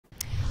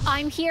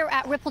I'm here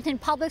at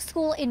Rippleton Public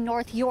School in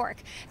North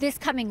York. This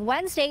coming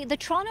Wednesday, the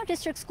Toronto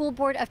District School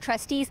Board of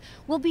Trustees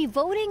will be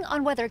voting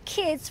on whether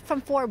kids from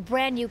 4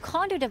 brand new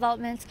condo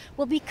developments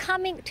will be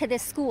coming to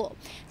this school.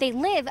 They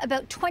live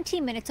about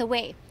 20 minutes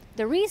away.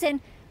 The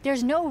reason?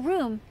 There's no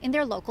room in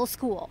their local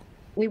school.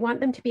 We want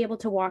them to be able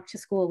to walk to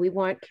school. We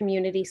want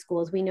community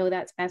schools. We know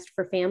that's best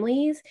for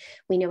families.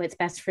 We know it's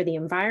best for the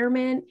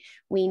environment.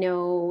 We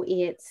know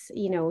it's,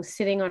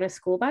 sitting on a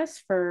school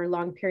bus for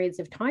long periods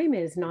of time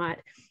it's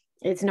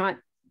not,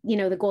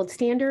 the gold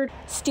standard.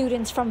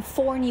 Students from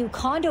 4 new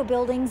condo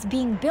buildings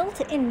being built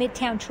in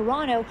Midtown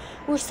Toronto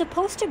were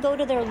supposed to go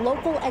to their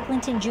local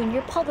Eglinton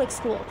Junior Public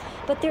School,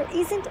 but there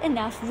isn't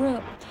enough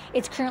room.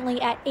 It's currently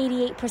at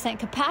 88%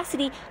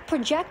 capacity,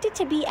 projected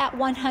to be at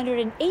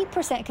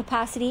 108%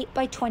 capacity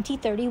by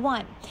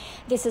 2031.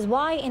 This is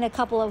why in a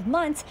couple of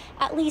months,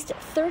 at least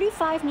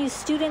 35 new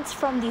students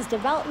from these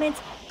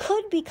developments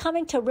could be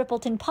coming to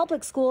Rippleton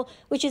Public School,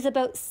 which is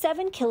about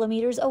 7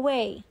 kilometers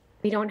away.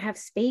 We don't have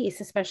space,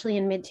 especially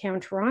in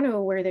Midtown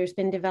Toronto, where there's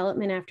been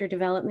development after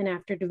development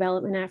after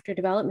development after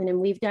development. And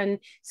we've done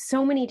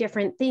so many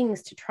different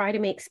things to try to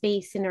make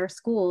space in our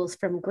schools,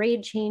 from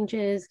grade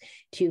changes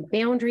to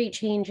boundary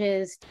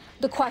changes.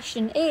 The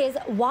question is,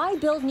 why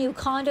build new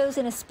condos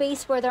in a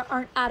space where there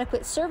aren't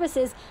adequate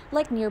services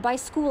like nearby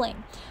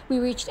schooling? We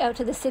reached out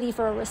to the city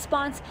for a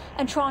response,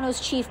 and Toronto's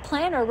chief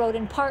planner wrote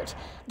in part,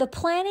 "The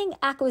planning,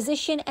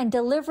 acquisition, and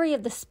delivery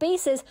of the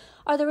spaces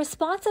are the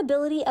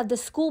responsibility of the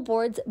school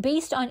boards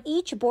based on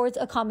each board's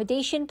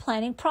accommodation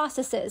planning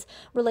processes,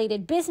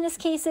 related business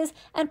cases,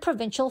 and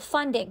provincial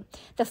funding.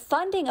 The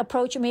funding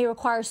approach may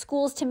require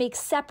schools to make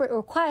separate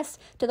requests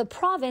to the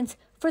province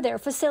for their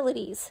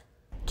facilities."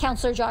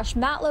 Councillor Josh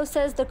Matlow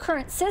says the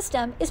current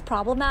system is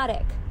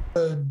problematic.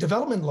 The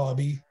development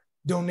lobby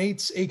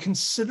donates a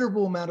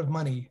considerable amount of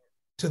money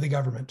to the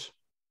government.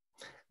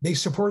 They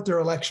support their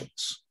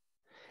elections.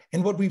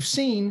 And what we've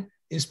seen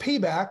is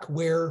payback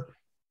where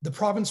the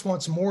province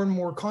wants more and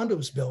more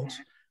condos built,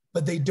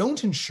 but they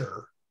don't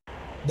ensure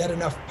that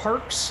enough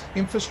parks,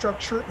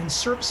 infrastructure, and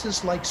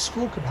services like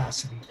school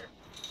capacity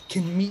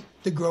can meet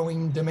the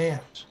growing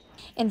demand.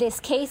 In this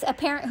case, a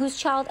parent whose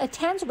child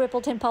attends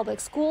Rippleton Public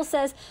School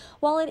says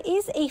while it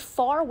is a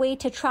far way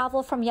to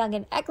travel from Yonge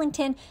and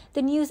Eglinton,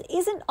 the news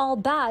isn't all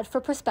bad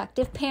for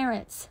prospective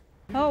parents.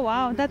 Oh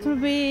wow, that will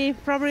be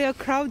probably a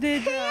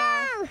crowded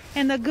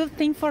and a good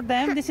thing for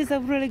them. This is a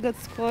really good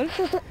school.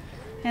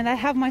 And I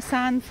have my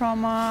son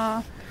from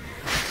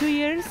 2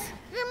 years,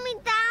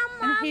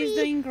 and he's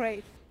doing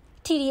great.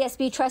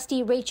 TDSB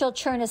trustee Rachel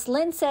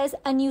Chernus-Lynn says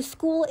a new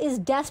school is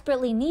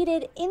desperately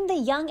needed in the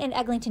Yonge and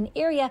Eglinton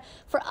area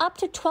for up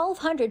to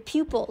 1,200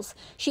 pupils.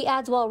 She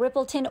adds while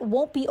Rippleton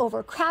won't be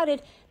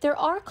overcrowded, there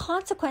are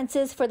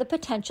consequences for the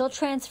potential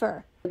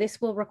transfer.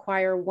 This will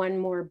require 1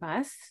 more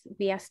bus,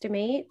 we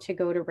estimate, to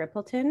go to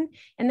Rippleton.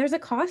 And there's a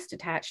cost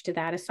attached to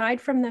that,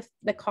 aside from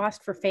the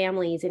cost for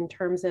families in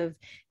terms of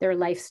their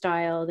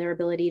lifestyle, their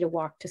ability to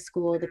walk to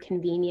school, the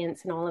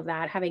convenience and all of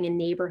that, having a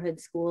neighborhood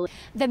school.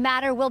 The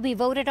matter will be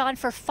voted on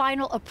for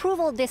final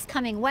approval this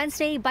coming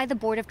Wednesday by the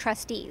Board of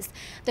Trustees.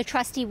 The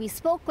trustee we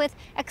spoke with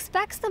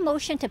expects the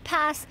motion to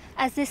pass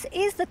as this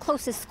is the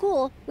closest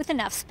school with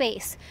enough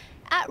space.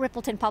 At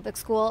Rippleton Public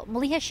School,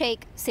 Maliha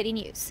Sheikh, City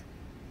News.